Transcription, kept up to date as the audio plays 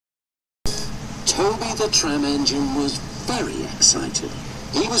Toby the tram engine was very excited.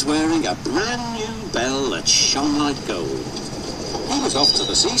 He was wearing a brand new bell that shone like gold. He was off to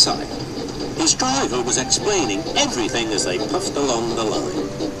the seaside. His driver was explaining everything as they puffed along the line.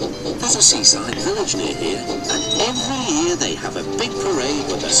 There's a seaside village near here, and every year they have a big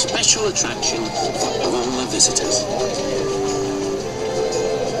parade with a special attraction for all the visitors.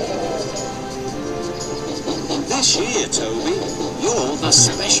 This year, Toby, you're the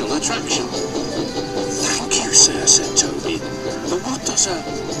special attraction. Thank you, sir, said Toby. But what does a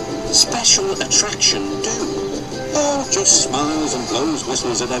special attraction do? Oh, just smiles and blows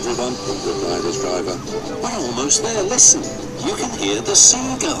whistles at everyone, replied his driver. We're almost there, listen. You can hear the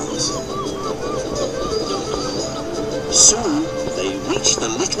seagulls. Soon, they reached the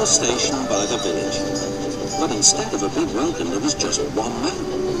little station by the village. But instead of a big welcome, there was just one man.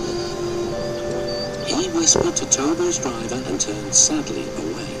 He whispered to Toby's driver and turned sadly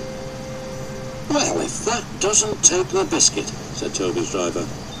away. Well, if that doesn't take the biscuit, said Toby's driver.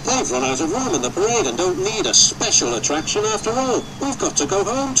 They've run out of room in the parade and don't need a special attraction after all. We've got to go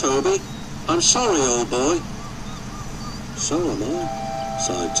home, Toby. I'm sorry, old boy. So am I,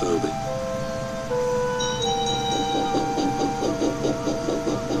 sighed Toby.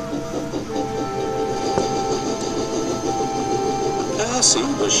 Percy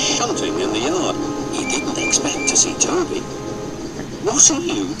was shunting in the yard. He didn't expect to see Toby. What are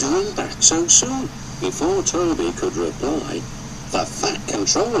you doing back so soon? Before Toby could reply, the Fat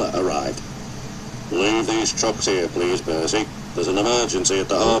Controller arrived. Leave these trucks here, please, Percy. There's an emergency at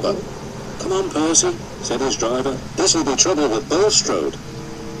the harbour. Come on, Percy, said his driver. This'll be trouble with Bulstrode.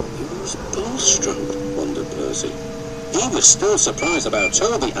 Who's Bulstrode? Wondered Percy. He was still surprised about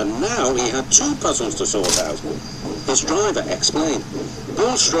Toby, and now he had two puzzles to sort out. His driver explained.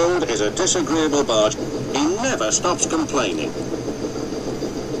 Bulstrode is a disagreeable barge. He never stops complaining.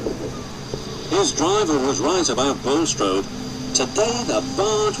 His driver was right about Bulstrode. Today the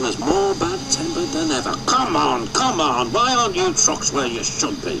barge was more bad-tempered than ever. Come on, why aren't you trucks where you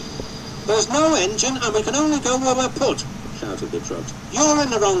should be? There's no engine and we can only go where we're put, shouted the trucks. You're in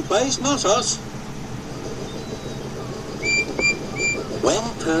the wrong place, not us. When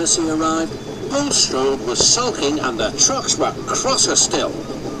Percy arrived, Bulstrode was sulking and the trucks were crosser still.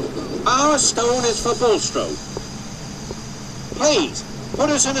 Our stone is for Bulstrode. Please, put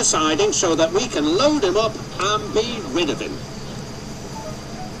us in a siding so that we can load him up and be rid of him.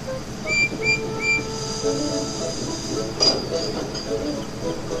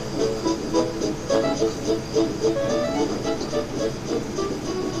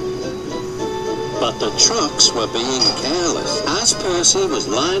 But the trucks were being careless. As Percy was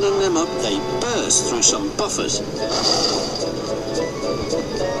lining them up, they burst through some buffers.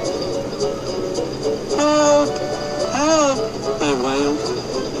 Help! Help! They wailed.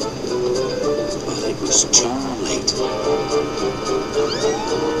 But it was too late.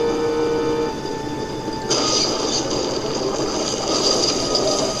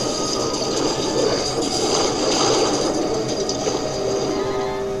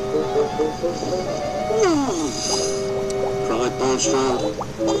 Cried Bulstrode.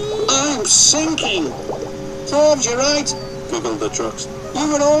 I'm sinking! Serves you right, giggled the trucks.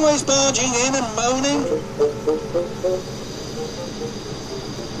 You were always barging in and moaning.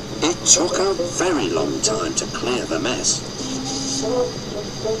 It took a very long time to clear the mess.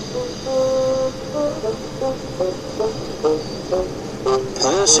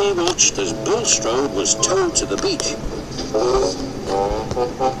 Percy watched as Bulstrode was towed to the beach.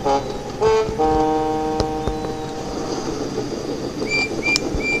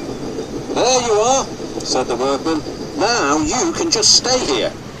 There you are, said the workman. Now you can just stay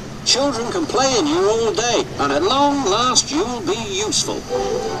here. Children can play in you all day, and at long last you'll be useful.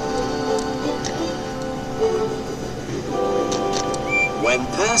 When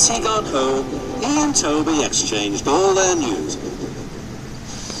Percy got home, he and Toby exchanged all their news.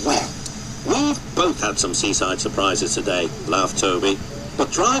 Well, we've both had some seaside surprises today, laughed Toby.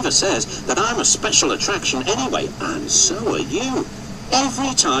 But driver says that I'm a special attraction anyway, and so are you.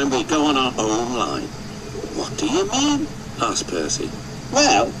 Every time we go on our own line. What do you mean? Asked Percy.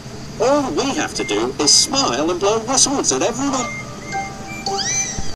 Well, all we have to do is smile and blow whistles at everyone.